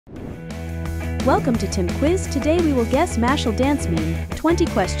Welcome to Tim Quiz. Today we will guess mashal dance meme. 20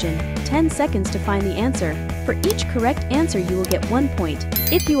 question, 10 seconds to find the answer. For each correct answer you will get 1 point.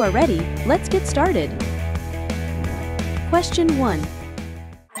 If you are ready, let's get started. Question 1.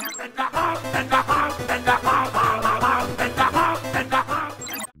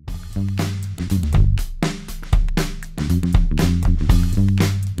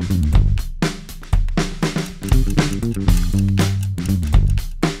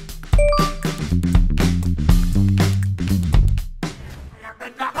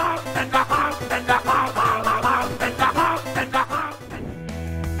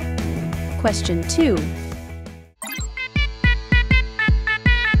 Question 2.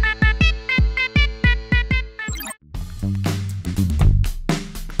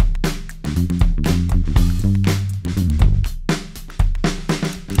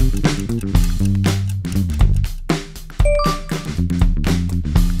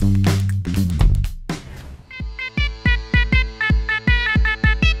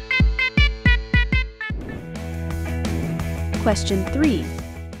 Question 3.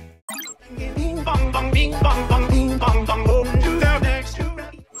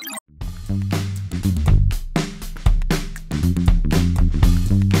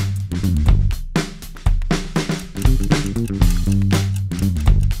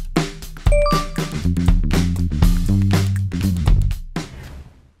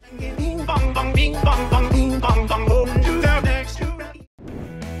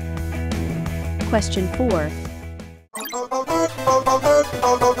 Question 4.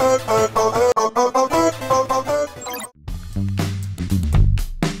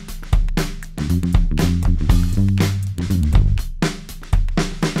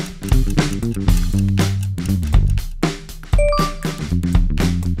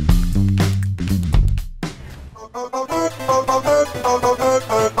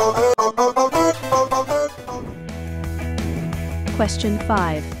 Question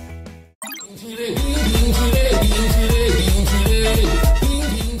 5.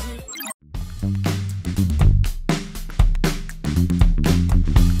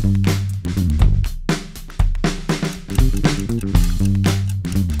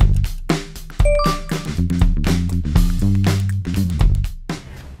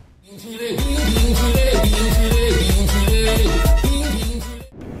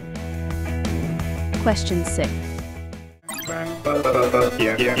 Question 6.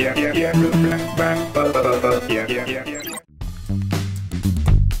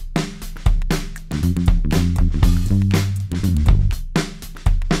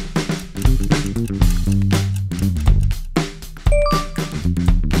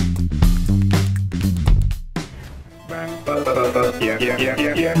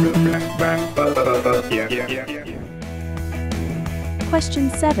 Question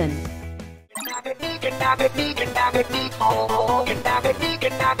 7.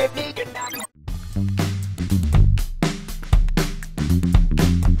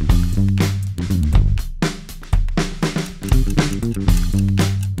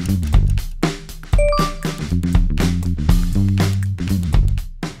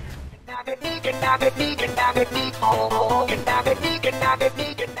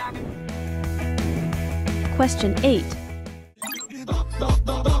 Question 8.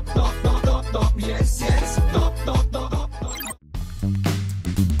 Yes, yes.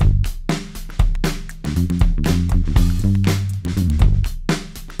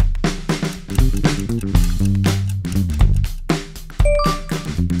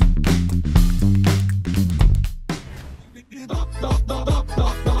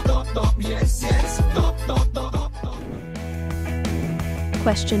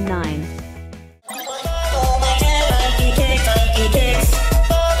 Question 9.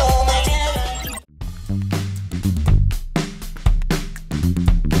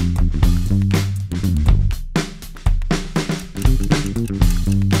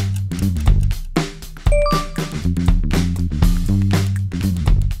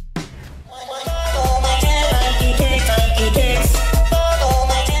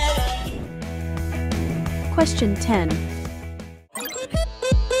 Question 10.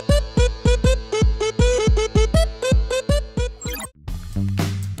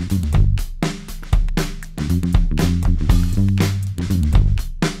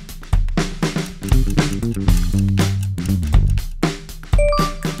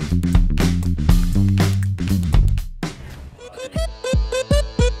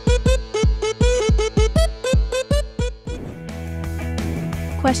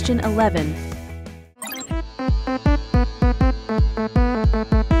 Question 11.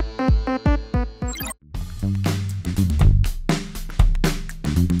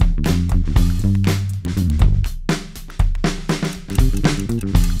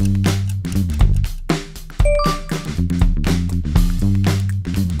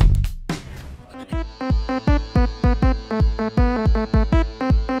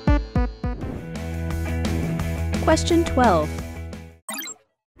 Question 12.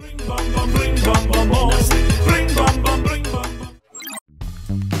 Bling bang bang bling bang bang born. Bling bang bang bling bang bang.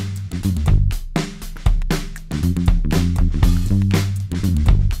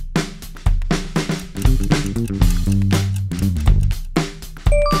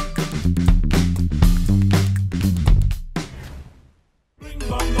 Bling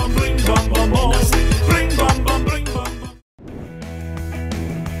bang bang bling bang bang born. Bling bang bang bling bang bang.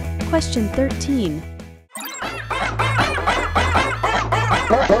 Question 13.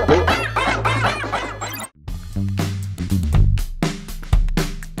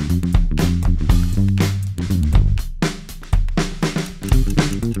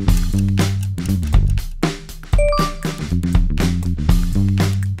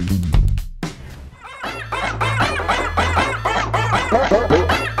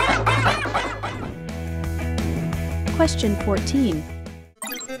 Question 14.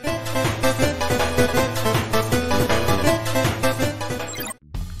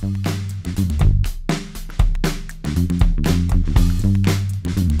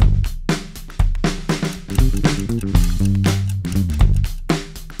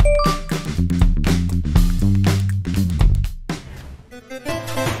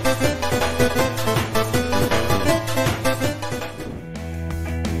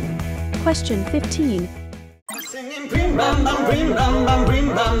 Question 15. Singing bring bam bam bring bam bam bring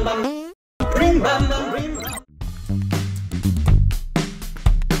bam bam bring bam bam bring bam.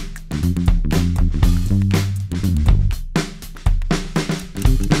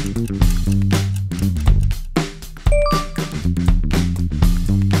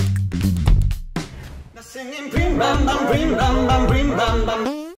 Singing bring bam bam bring bam bam bring bam bam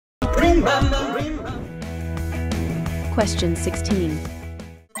bring bam bam bring bam. Question 16.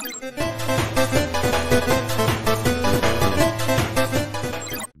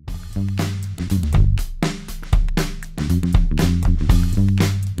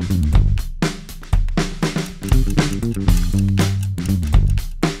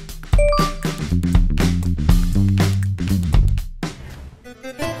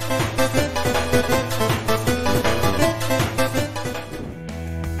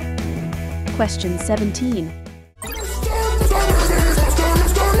 Question 17.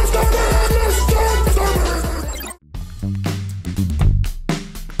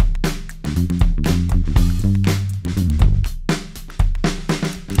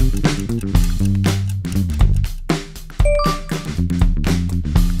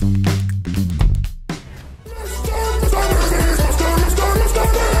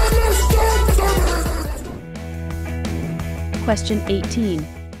 Question 18.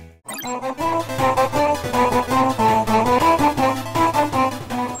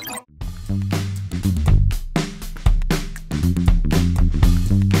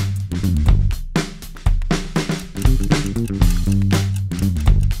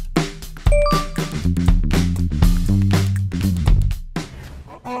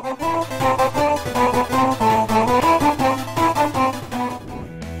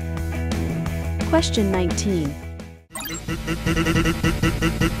 Question 19.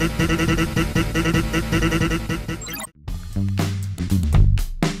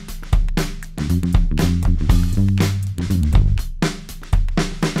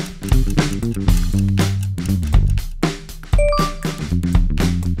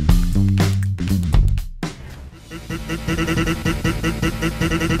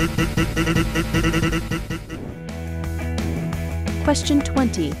 Question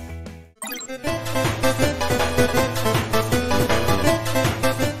 20.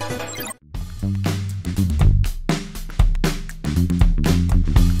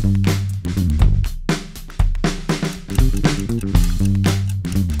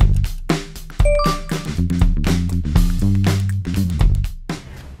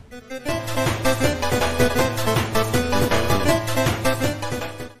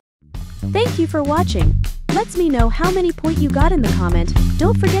 Thank you for watching. Let me know how many points you got in the comment.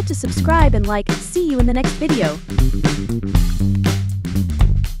 Don't forget to subscribe and like. See you in the next video.